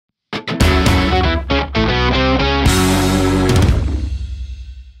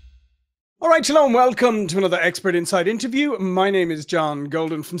right, hello and welcome to another Expert Insight interview. My name is John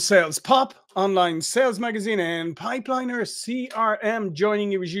Golden from Sales Pop, online sales magazine, and Pipeliner CRM,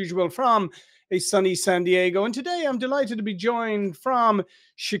 joining you as usual from a sunny San Diego. And today I'm delighted to be joined from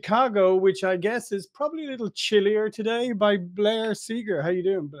Chicago, which I guess is probably a little chillier today, by Bliar Siegler. How you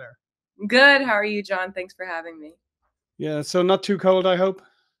doing, Blair? Good. How are you, John? Thanks for having me. Yeah, so not too cold, I hope.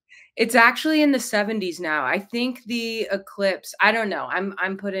 It's actually in the 70s now. I think the eclipse, I don't know.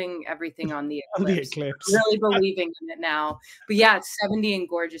 I'm putting everything on the On the eclipse. eclipse. I'm really believing in it now. But yeah, it's 70 and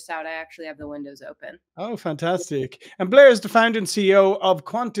gorgeous out. I actually have the windows open. Oh, fantastic. And Blair is the founder and CEO of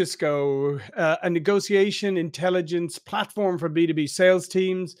Quantisco, a negotiation intelligence platform for B2B sales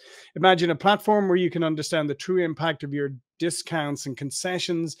teams. Imagine a platform where you can understand the true impact of your discounts and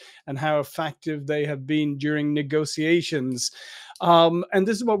concessions and how effective they have been during negotiations. And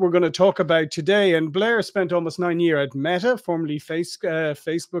this is what we're going to talk about today. And Blair spent almost 9 years at Meta, formerly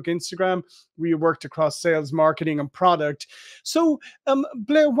Facebook, Instagram, where you worked across sales, marketing, and product. So,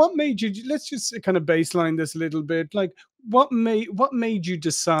 Blair, what made you? Let's just kind of baseline this a little bit. Like, what made you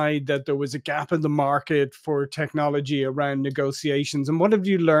decide that there was a gap in the market for technology around negotiations, and what have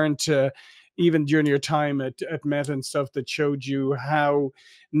you learned to? Even during your time at Meta and stuff, that showed you how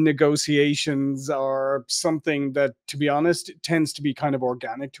negotiations are something that, to be honest, tends to be kind of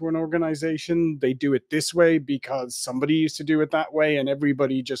organic to an organization. They do it this way because somebody used to do it that way, and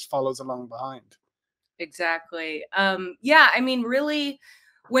everybody just follows along behind. Exactly. Yeah, I mean, really,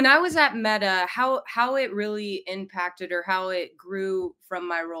 when I was at Meta, how it really impacted or how it grew from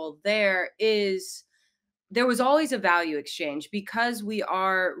my role there is there was always a value exchange because we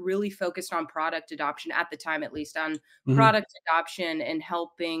are really focused on product adoption at the time, at least on Mhm. product adoption and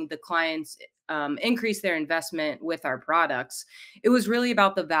helping the clients increase their investment with our products. It was really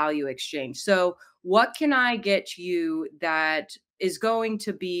about the value exchange. So, what can I get you that is going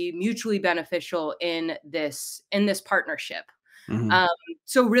to be mutually beneficial in this partnership? Mhm. Um,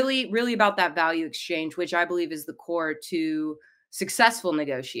 so, really about that value exchange, which I believe is the core to successful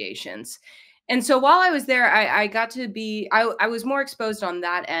negotiations. And so while I was there, I got to be, I was more exposed on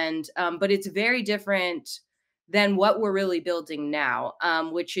that end, but it's very different than what we're really building now,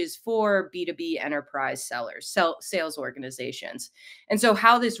 which is for B2B enterprise sellers, sales organizations. And so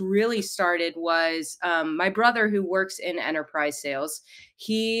how this really started was my brother, who works in enterprise sales,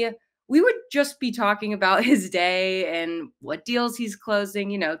 we would just be talking about his day and what deals he's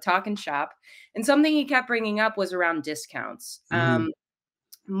closing, talking shop. And something he kept bringing up was around discounts. Mhm.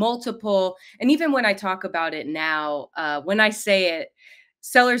 Multiple, and even when I talk about it now, when I say it,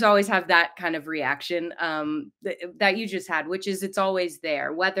 sellers always have that kind of reaction that you just had, which is it's always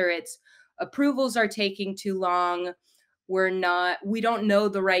there, whether it's approvals are taking too long, we don't know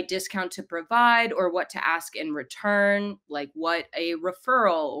the right discount to provide or what to ask in return, like what a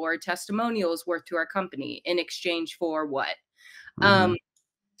referral or testimonial is worth to our company in exchange for what. Mhm. um,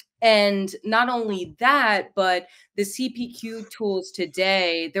 and not only that, but the CPQ tools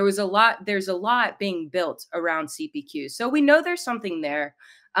today, there's a lot being built around CPQ. So we know there's something there.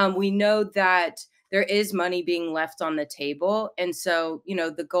 We know that there is money being left on the table. And so,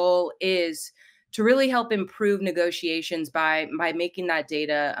 the goal is to really help improve negotiations by making that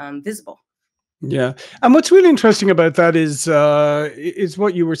data visible. Yeah, and what's really interesting about that is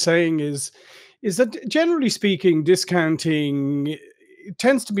what you were saying is that, generally speaking, discounting, it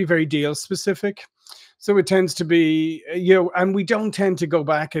tends to be very deal specific. So it tends to be, and we don't tend to go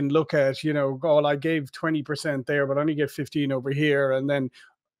back and look at, oh, I gave 20% there, but I only get 15 over here, and then,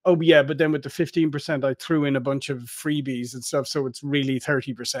 oh yeah, but then with the 15%, I threw in a bunch of freebies and stuff, so it's really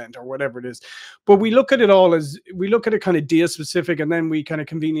 30% or whatever it is. But we look at it all as, we look at it kind of deal specific, and then we kind of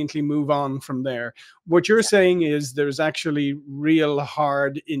conveniently move on from there. What you're saying is there's actually real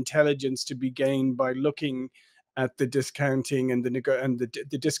hard intelligence to be gained by looking at the discounting and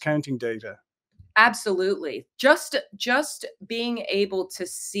the discounting data. Absolutely. Just being able to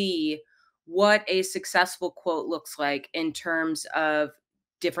see what a successful quote looks like in terms of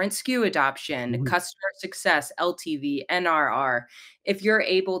different SKU adoption, Mhm. customer success, LTV, NRR. If you're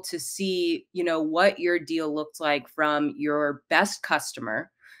able to see, what your deal looks like from your best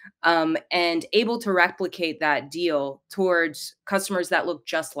customer, and able to replicate that deal towards customers that look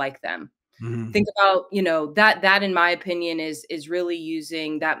just like them. Mhm. Think about, that in my opinion is really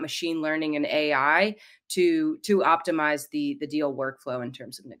using that machine learning and AI to optimize the deal workflow in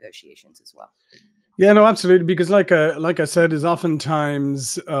terms of negotiations as well. Yeah, no, absolutely. Because like I said, is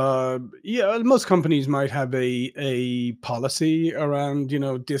oftentimes, yeah, most companies might have a policy around,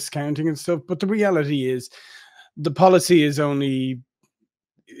 discounting and stuff, but the reality is the policy is only,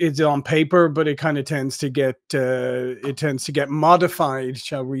 it's on paper, but it kind of tends to get modified,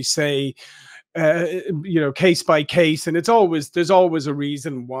 shall we say, case by case, and there's always a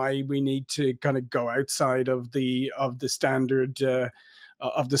reason why we need to kind of go outside of the standard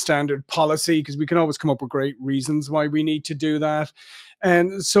policy, because we can always come up with great reasons why we need to do that.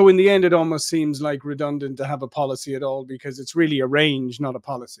 And so in the end, it almost seems like redundant to have a policy at all, because it's really a range, not a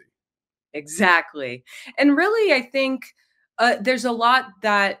policy. Exactly. And really, I think there's a lot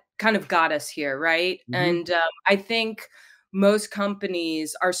that kind of got us here, right? Hmm. And I think most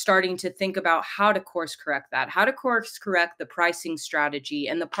companies are starting to think about how to course correct that, how to course correct the pricing strategy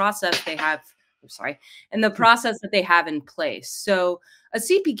and the process they have. I'm sorry, and the process that they have in place. So a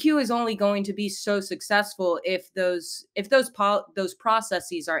CPQ is only going to be so successful if those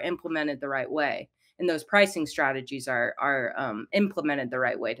processes are implemented the right way, and those pricing strategies are implemented the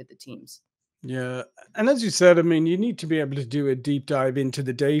right way to the teams. Yeah. And as you said, I mean, you need to be able to do a deep dive into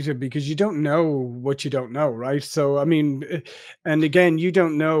the data, because you don't know what you don't know, right? So, I mean, and again, you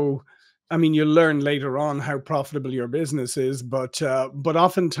don't know. I mean, you'll learn later on how profitable your business is, but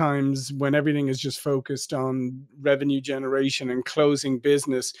oftentimes when everything is just focused on revenue generation and closing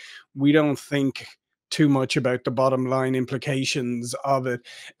business, we don't think too much about the bottom line implications of it.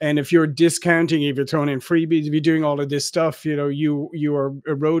 And if you're discounting, if you're throwing in freebies, if you're doing all of this stuff, you are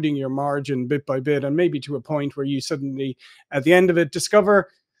eroding your margin bit by bit, and maybe to a point where you suddenly, at the end of it, discover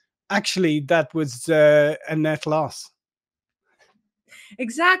actually that was a net loss.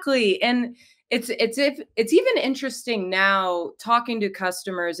 Exactly. And it's even interesting now talking to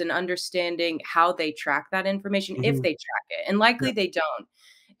customers and understanding how they track that information, if Hmm. they track it. And Yeah. likely they don't.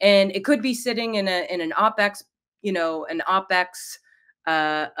 And it could be sitting in an OpEx, an OpEx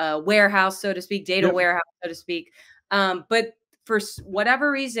warehouse, so to speak, data Yep. warehouse, so to speak. But for whatever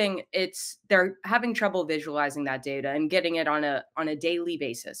reason, they're having trouble visualizing that data and getting it on a daily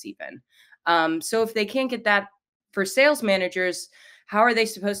basis, even. So if they can't get that for sales managers, how are they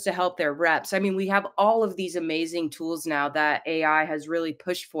supposed to help their reps? I mean, we have all of these amazing tools now that AI has really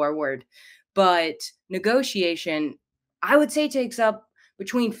pushed forward, but negotiation, I would say, takes up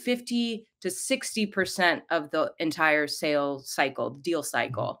between 50 to 60% of the entire sales cycle, deal Mhm.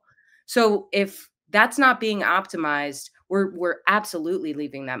 cycle. So if that's not being optimized, we're absolutely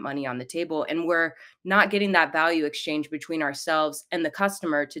leaving that money on the table, and we're not getting that value exchange between ourselves and the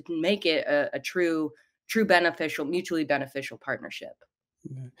customer to make it a true beneficial, mutually beneficial partnership.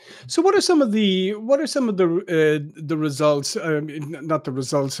 Yeah. So what are some of the results? Not the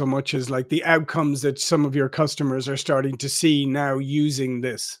results so much as like the outcomes that some of your customers are starting to see now using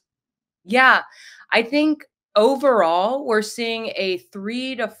this. Yeah, I think overall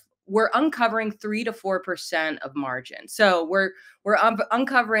we're uncovering 3 to 4% of margin. So we're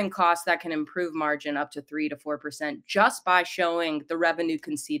uncovering costs that can improve margin up to 3 to 4% just by showing the revenue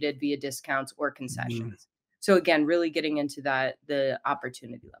conceded via discounts or Mhm. concessions. So again, really getting into the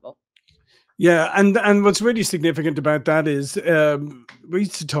opportunity level. Yeah, and what's really significant about that is, we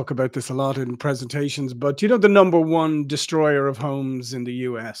used to talk about this a lot in presentations, but the number one destroyer of homes in the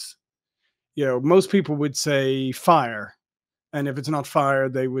US, most people would say fire, and if it's not fire,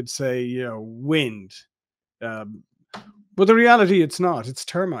 they would say wind. Um, But the reality, it's not. It's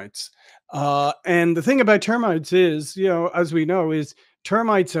termites. And the thing about termites is, as we know, is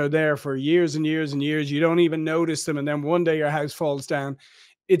termites are there for years and years and years. You don't even notice them, and then one day your house falls down.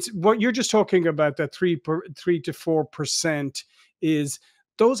 It's what you're just talking about. That 3 to 4% is,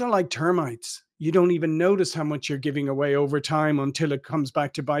 those are like termites. You don't even notice how much you're giving away over time until it comes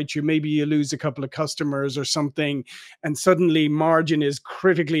back to bite you. Maybe you lose a couple of customers or something, and suddenly margin is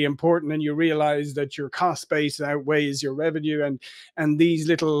critically important, and you realize that your cost base outweighs your revenue, and these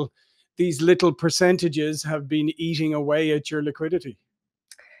little percentages have been eating away at your liquidity.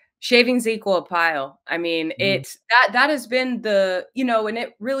 Shavings equal a pile. I mean, Mhm. that has been and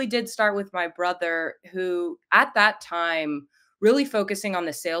it really did start with my brother, who at that time really focusing on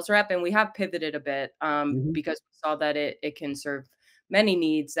the sales rep, and we have pivoted a bit Mhm. because we saw that it can serve many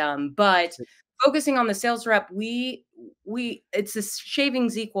needs. But focusing on the sales rep, we it's a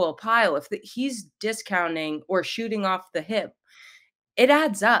shavings equal a pile. If he's discounting or shooting off the hip, it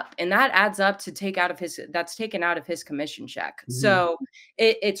adds up, and that adds up to take out of his that's taken out of his commission check. Mhm. So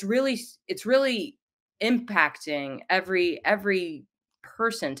it's really impacting every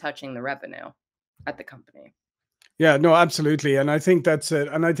person touching the revenue at the company. Yeah, no, absolutely. And I think that's it.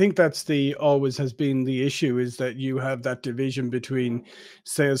 And I think that's the always has been the issue, is that you have that division between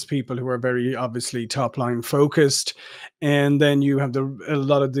salespeople who are very obviously top line focused. And then you have a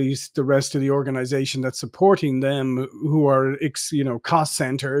lot of the rest of the organization that's supporting them, who are, cost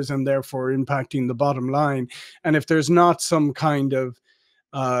centers, and therefore impacting the bottom line. And if there's not some kind of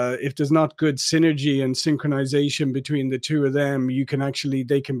If there's not good synergy and synchronization between the two of them, you can actually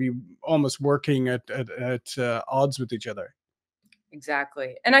they can be almost working at odds with each other.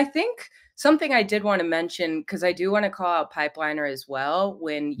 Exactly. And I think something I did want to mention, because I do want to call out Pipeliner as well,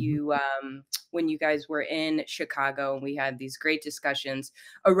 Mhm. when you guys were in Chicago and we had these great discussions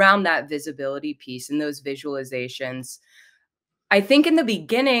around that visibility piece and those visualizations. I think in the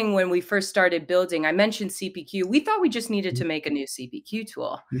beginning, when we first started building, I mentioned CPQ. We thought we just needed to make a new CPQ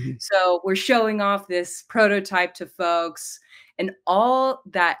tool. Mhm. So we're showing off this prototype to folks, and all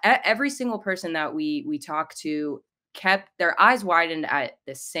that every single person that we talked to kept their eyes widened at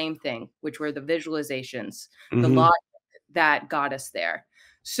the same thing, which were the visualizations, the Mhm. logic that got us there.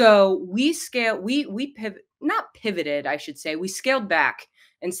 So we not pivoted, I should say. We scaled back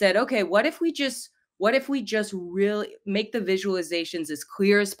and said, okay, what if we just really make the visualizations as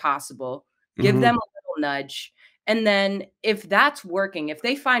clear as possible, give Mhm. them a little nudge, and then if that's working, if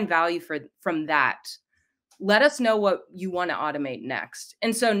they find value from that, let us know what you want to automate next.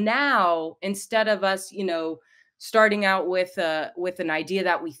 And so now, instead of us, starting out with an idea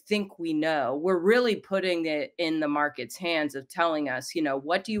that we think we know, we're really putting it in the market's hands of telling us,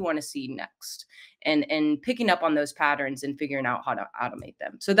 what do you want to see next? And picking up on those patterns and figuring out how to automate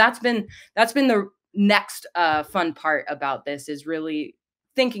them. So that's been the next fun part about this, is really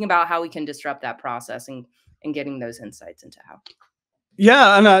thinking about how we can disrupt that process and getting those insights into how.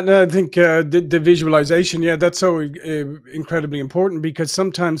 Yeah, and I think the visualization, yeah, that's so incredibly important because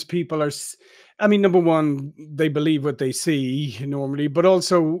sometimes people are, I mean, number one, they believe what they see normally, but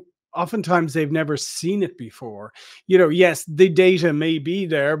also oftentimes they've never seen it before. Yes, the data may be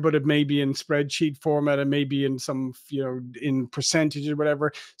there, but it may be in spreadsheet format, it may be in some, in percentage or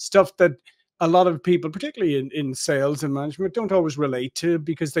whatever stuff that a lot of people, particularly in sales and management, don't always relate to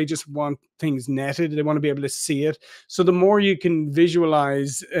because they just want things netted. They want to be able to see it. So the more you can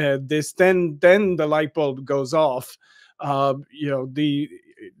visualize this, then the light bulb goes off. The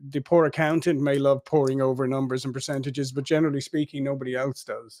poor accountant may love poring over numbers and percentages, but generally speaking, nobody else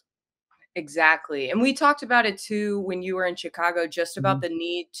does. Exactly. And we talked about it too when you were in Chicago, just about Mhm. the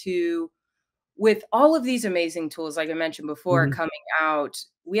need to, with all of these amazing tools, like I mentioned before, Mhm. coming out,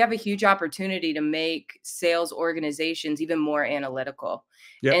 we have a huge opportunity to make sales organizations even more analytical,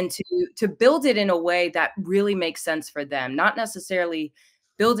 Yep. and to build it in a way that really makes sense for them, not necessarily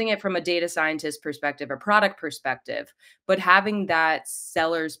building it from a data scientist perspective or product perspective, but having that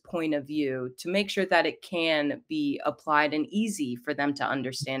seller's point of view to make sure that it can be applied and easy for them to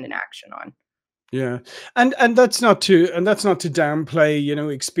understand and action on. Yeah. And that's not to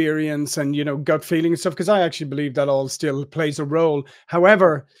downplay, experience and, gut feeling and stuff, because I actually believe that all still plays a role.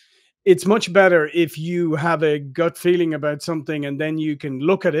 However, it's much better if you have a gut feeling about something and then you can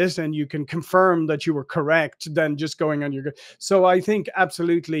look at it and you can confirm that you were correct than just going on your gut. So I think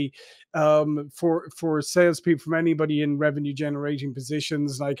absolutely, for salespeople, from anybody in revenue generating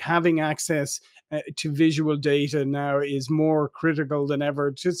positions, like having access to visual data now is more critical than ever,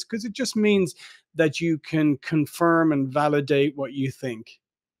 just because it just means that you can confirm and validate what you think.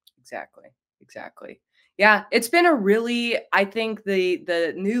 Exactly. Exactly. Yeah, it's been a really, I think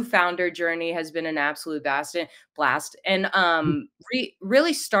the new founder journey has been an absolute blast. And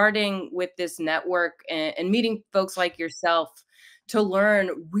really starting with this network and meeting folks like yourself to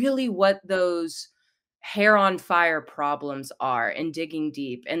learn really what those hair on fire problems are, and digging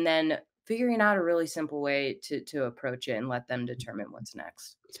deep, and then figuring out a really simple way to approach it and let them determine what's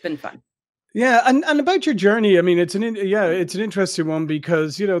next. It's been fun. Yeah, and about your journey, I mean, it's an interesting one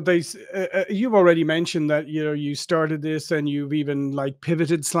because you've already mentioned that you started this and you've even like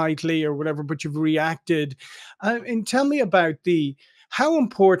pivoted slightly or whatever, but you've reacted. And tell me about the how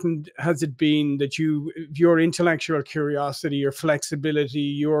important has it been that your intellectual curiosity, your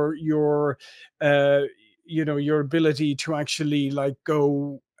flexibility, uh, your ability to actually like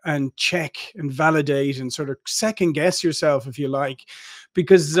go and check and validate and sort of second guess yourself, if you like,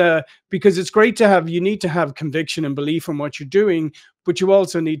 because it's great to have, you need to have conviction and belief in what you're doing, but you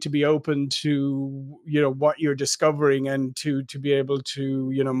also need to be open to what you're discovering and to be able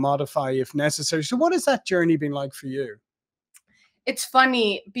to modify if necessary. So what has that journey been like for you? It's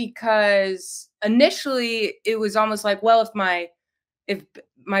funny because initially it was almost like, well, if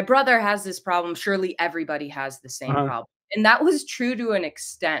my brother has this problem, surely everybody has the same Uh-huh. problem. And that was true to an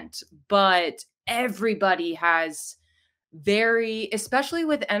extent, but everybody has especially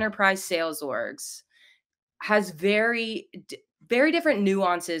with enterprise sales orgs, has very different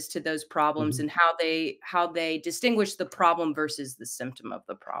nuances to those problems Mhm. and how they distinguish the problem versus the symptom of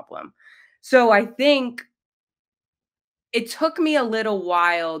the problem. So I think it took me a little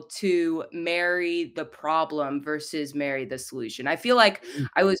while to marry the problem versus marry the solution. I feel like Mhm.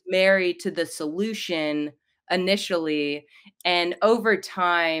 I was married to the solution initially, and over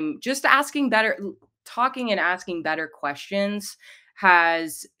time, just talking and asking better questions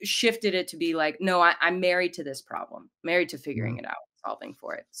has shifted it to be like, no, I'm married to this problem, married to figuring Mhm. it out, solving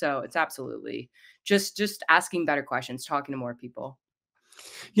for it. So it's absolutely just asking better questions, talking to more people.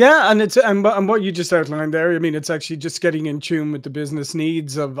 Yeah, and and what you just outlined there, I mean, it's actually just getting in tune with the business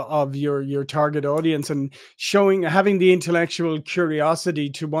needs of your target audience, and showing having the intellectual curiosity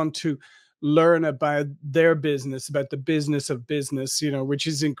to want to learn about their business, about the business of business, which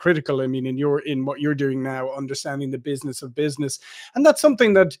is in critical. I mean, in what you're doing now, understanding the business of business. And that's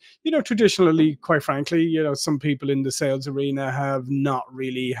something that, traditionally, quite frankly, some people in the sales arena have not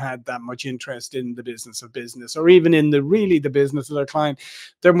really had that much interest in the business of business, or even in the business of their client.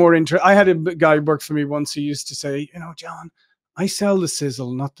 They're more interested. I had a guy work for me once who used to say, John, I sell the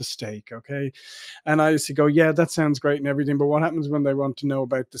sizzle, not the steak. Okay. And I used to go, yeah, that sounds great and everything. But what happens when they want to know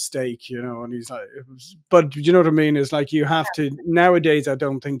about the steak, And he's like, but you know what I mean? Is like, you have to nowadays. I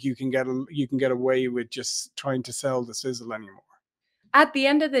don't think you can get away with just trying to sell the sizzle anymore. At the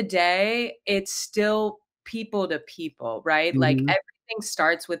end of the day, it's still people to people, right? Like, Hmm. everything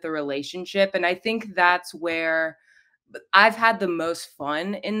starts with the relationship, and I think that's where I've had the most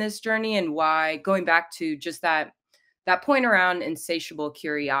fun in this journey, and why going back to just that point around insatiable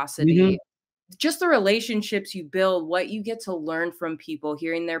curiosity, Hmm. just the relationships you build, what you get to learn from people,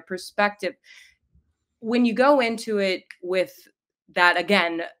 hearing their perspective. When you go into it with that,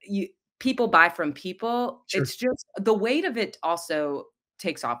 again, you people buy from people, Sure. it's just the weight of it also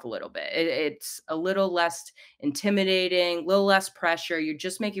takes off a little bit. It's a little less intimidating, a little less pressure. You're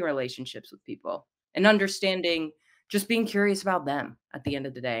just making relationships with people and understanding, just being curious about them at the end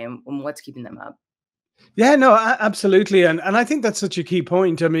of the day, and what's keeping them up. Yeah, no, absolutely, and I think that's such a key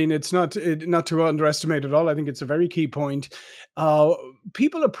point. I mean, it's not to underestimate at all. I think it's a very key point. Uh,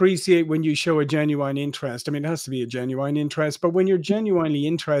 People appreciate when you show a genuine interest. I mean, it has to be a genuine interest, but when you're genuinely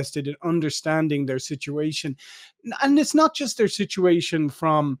interested in understanding their situation, and it's not just their situation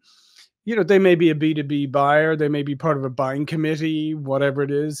from, they may be a B2B buyer, they may be part of a buying committee, whatever it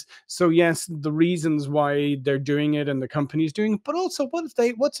is. So yes, the reasons why they're doing it and the company's doing it, but also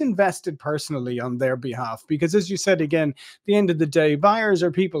what's invested personally on their behalf. Because as you said, again, at the end of the day, buyers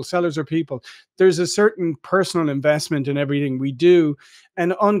are people, sellers are people. There's a certain personal investment in everything we do,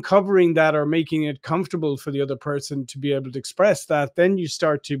 and uncovering that or making it comfortable for the other person to be able to express that, then you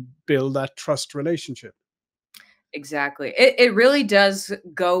start to build that trust relationship. Exactly. It really does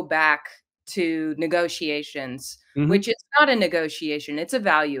go back to negotiations, Hmm. which is not a negotiation, it's a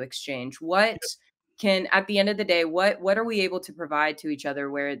value exchange. What can At the end of the day, what are we able to provide to each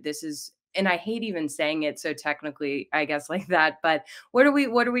other, where this is, and I hate even saying it so technically, I guess, like that, but what are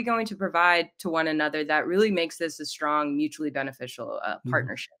we going to provide to one another that really makes this a strong, mutually beneficial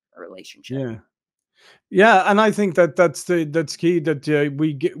partnership or relationship? Yeah. Yeah, and I think that that's key, that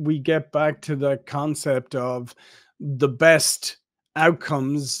we get back to the concept of the best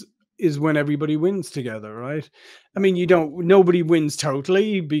outcomes is when everybody wins together, right? I mean, you don't nobody wins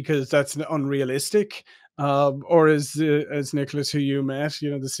totally, because that's unrealistic. Or as Nicholas, who you met,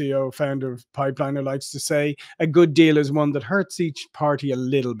 the CEO founder of Pipeliner, likes to say, a good deal is one that hurts each party a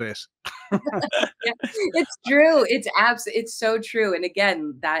little bit. Yeah, it's true. It's so true. And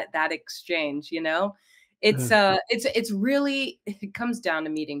again, that exchange, it's really it comes down to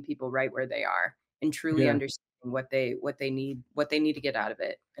meeting people right where they are, and truly Yeah, understanding what they need to get out of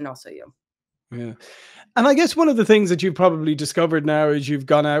it, and also you. yeah. And I guess one of the things that you've probably discovered now as you've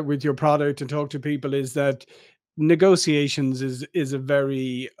gone out with your product and talked to people is that negotiations is a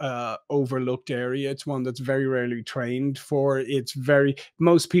very overlooked area. It's one that's very rarely trained for. It's very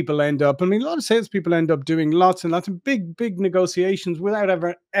Most people end up. I mean, a lot of salespeople end up doing lots and lots of big negotiations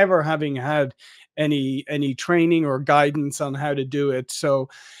without ever having had any training or guidance on how to do it. So,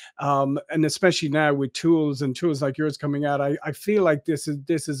 and especially now with tools like yours coming out, I feel like this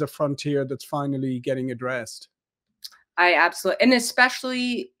is a frontier that's finally getting addressed. I absolutely, and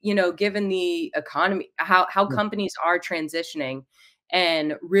especially, given the economy, how Yeah. companies are transitioning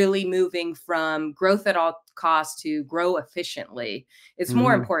and really moving from growth at all costs to grow efficiently. It's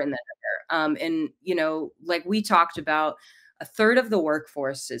more Mhm. important than ever. And like we talked about, a third of the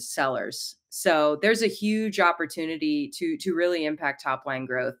workforce is sellers. So there's a huge opportunity to really impact top line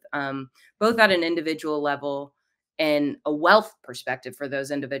growth, both at an individual level and a wealth perspective for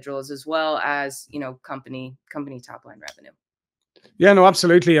those individuals, as well as company top line revenue. Yeah, no,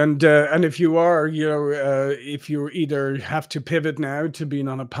 absolutely. And if you are, if you either have to pivot now to being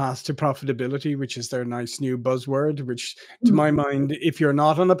on a path to profitability, which is their nice new buzzword, which to my mind, if you're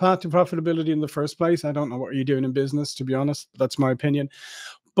not on a path to profitability in the first place, I don't know what you're doing in business, to be honest. That's my opinion.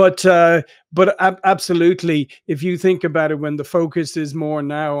 But absolutely, if you think about it, when the focus is more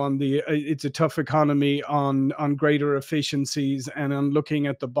now on it's a tough economy, on greater efficiencies and on looking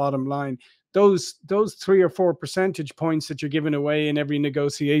at the bottom line, those 3 or 4 percentage points that you're giving away in every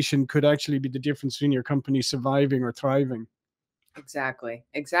negotiation could actually be the difference between your company surviving or thriving. Exactly.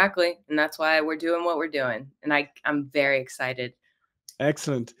 Exactly. And that's why we're doing what we're doing. And I'm very excited.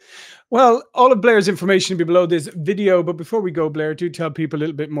 Excellent. Well, all of Blair's information will be below this video. But before we go, Blair, do tell people a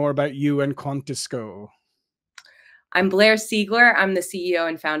little bit more about you and Quantisco. I'm Bliar Siegler. I'm the CEO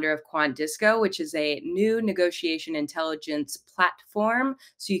and founder of QuantDisco, which is a new negotiation intelligence platform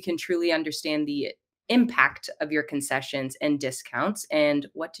so you can truly understand the impact of your concessions and discounts and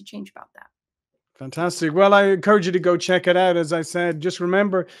what to change about that. Fantastic. Well, I encourage you to go check it out. As I said, just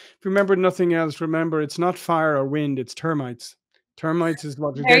remember, if you remember nothing else, remember it's not fire or wind, it's termites. Termites is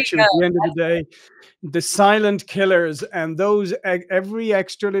what will There you get you go. at the end of the day. The silent killers, and those every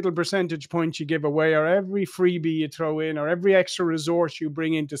extra little percentage point you give away, or every freebie you throw in, or every extra resource you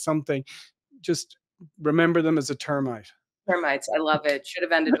bring into something, just remember them as a termite. Termites. I love it. Should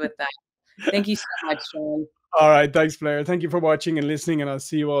have ended with that. Thank you so much, Sean. All right. Thanks, Blair. Thank you for watching and listening, and I'll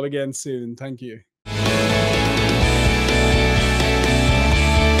see you all again soon. Thank you.